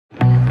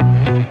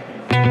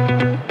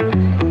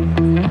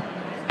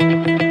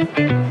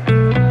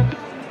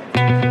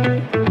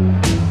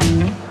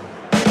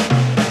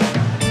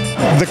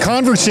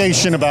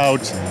conversation about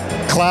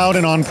cloud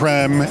and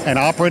on-prem and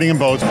operating in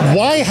both.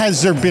 Why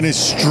has there been a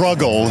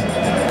struggle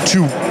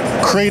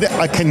to create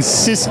a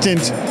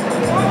consistent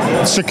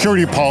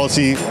security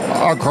policy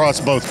across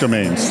both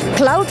domains?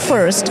 Cloud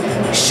first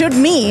should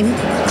mean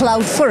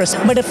cloud first,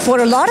 but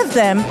for a lot of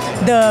them,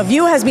 the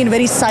view has been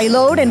very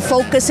siloed and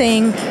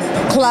focusing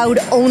cloud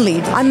only.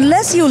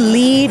 Unless you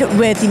lead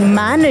with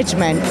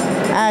management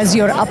as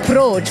your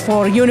approach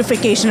for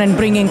unification and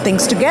bringing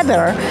things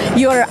together,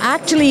 you're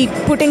actually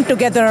putting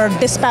together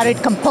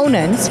disparate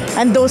components,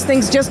 and those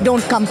things just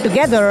don't come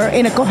together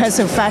in a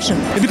cohesive fashion.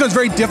 It becomes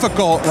very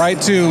difficult, right,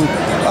 to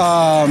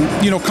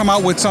come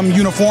out with some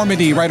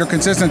uniformity, right, or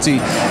consistency.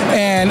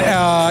 And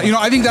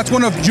I think that's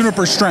one of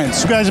Juniper's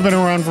strengths. You guys have been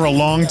around for a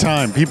long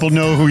time. People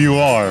know who you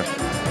are.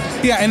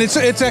 Yeah, and it's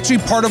actually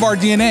part of our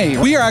DNA.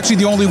 We are actually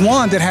the only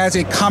one that has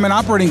a common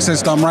operating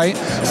system, right,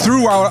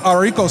 through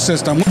our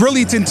ecosystem.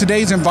 Really, in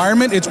today's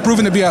environment, it's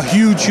proven to be a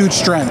huge, huge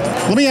strength.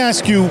 Let me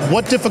ask you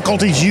what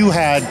difficulties you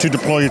had to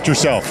deploy it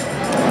yourself.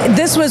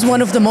 This was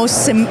one of the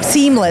most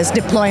seamless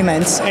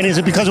deployments. And is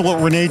it because of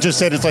what Rene just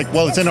said? It's like,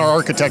 well, it's in our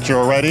architecture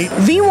already.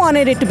 We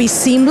wanted it to be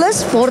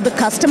seamless for the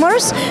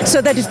customers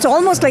so that it's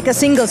almost like a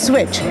single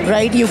switch,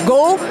 right? You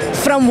go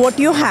from what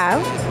you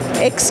have,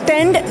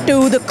 extend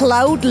to the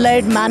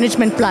cloud-led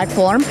management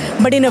platform,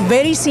 but in a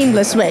very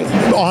seamless way.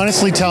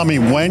 Honestly, tell me,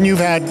 when you've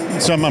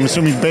had some, I'm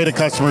assuming beta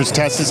customers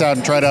test this out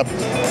and try it out,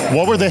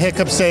 what were the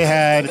hiccups they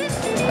had?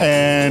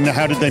 And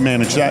how did they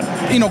manage that?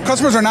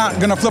 Customers are not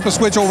going to flip a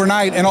switch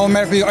overnight and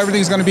automatically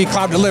everything's going to be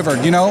cloud delivered,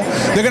 They're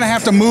going to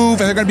have to move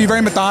and they're going to be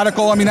very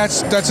methodical. I mean,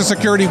 that's a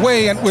security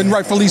way, and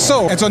rightfully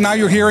so. And so now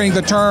you're hearing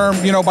the term,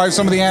 by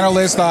some of the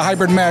analysts,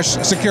 hybrid mesh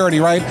security,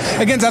 right?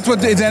 Again, that's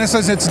what in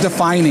essence it's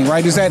defining,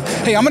 right? Is that,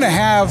 hey, I'm going to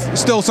have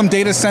still some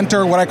data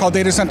center, what I call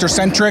data center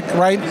centric,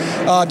 right?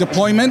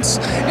 Deployments,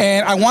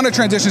 and I want to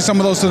transition some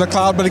of those to the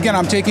cloud, but again,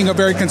 I'm taking a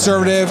very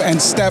conservative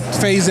and stepped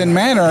phase-in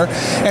manner.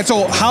 And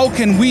so how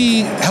can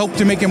we help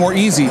to make it more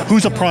easy?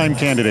 Who's a prime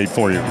candidate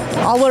for you?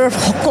 Our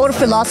core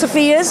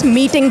philosophy is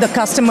meeting the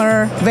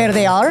customer where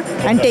they are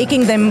and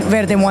taking them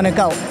where they want to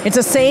go. It's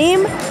the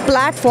same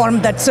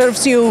platform that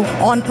serves you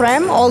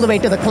on-prem all the way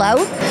to the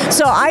cloud.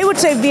 So I would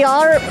say we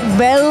are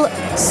well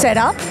set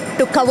up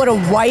to cover a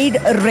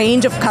wide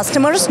range of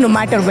customers no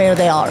matter where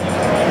they are.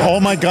 Oh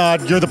my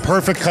God, you're the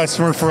perfect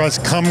customer for us.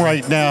 Come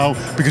right now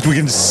because we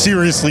can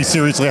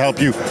seriously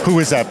help you. Who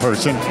is that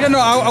person?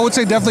 I would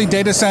say definitely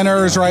data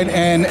centers, right,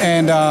 and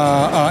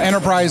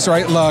enterprise,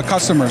 right,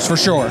 customers for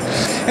sure.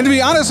 And to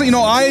be honest,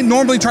 I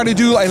normally try to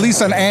do at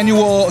least an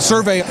annual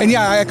survey. And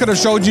yeah, I could have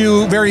showed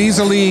you very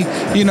easily, a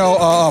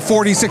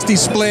 40-60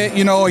 split,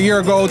 a year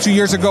ago, 2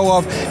 years ago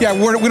of, yeah,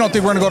 we don't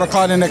think we're going to go to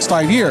cloud in the next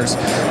 5 years.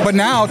 But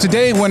now,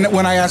 today,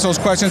 when I ask those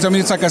questions, I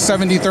mean, it's like a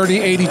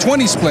 70-30,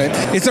 80-20 split.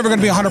 It's never going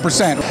to be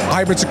 100%.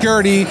 Hybrid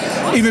security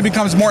even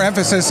becomes more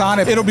emphasis on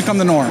it. It'll become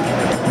the norm.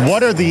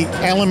 What are the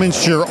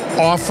elements you're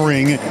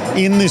offering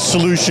in this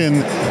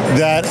solution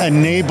that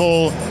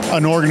enable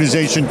an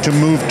organization to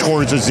move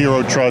towards a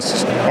zero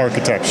trust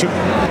architecture?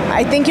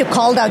 I think you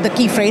called out the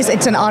key phrase.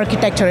 It's an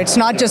architecture. It's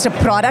not just a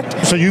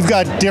product. So you've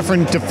got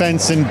different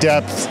defense in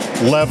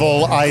depth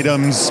level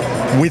items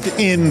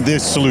within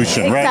this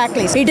solution, right?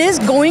 Exactly. It is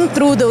going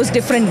through those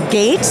different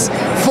gates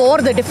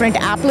for the different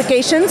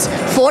applications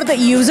for the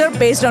user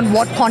based on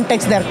what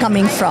context they're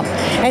coming from.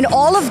 And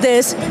all of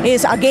this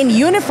is, again,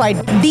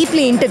 unified,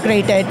 deeply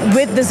integrated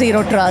with the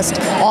Zero Trust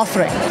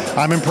offering.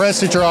 I'm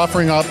impressed that you're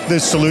offering up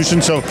this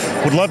solution, so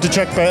would love to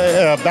check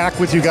back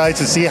with you guys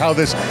to see how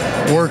this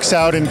works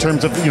out in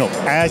terms of,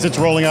 as it's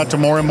rolling out to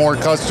more and more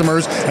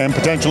customers and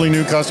potentially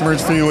new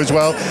customers for you as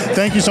well.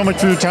 Thank you so much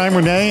for your time,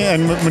 Rene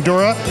and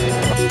Madhura.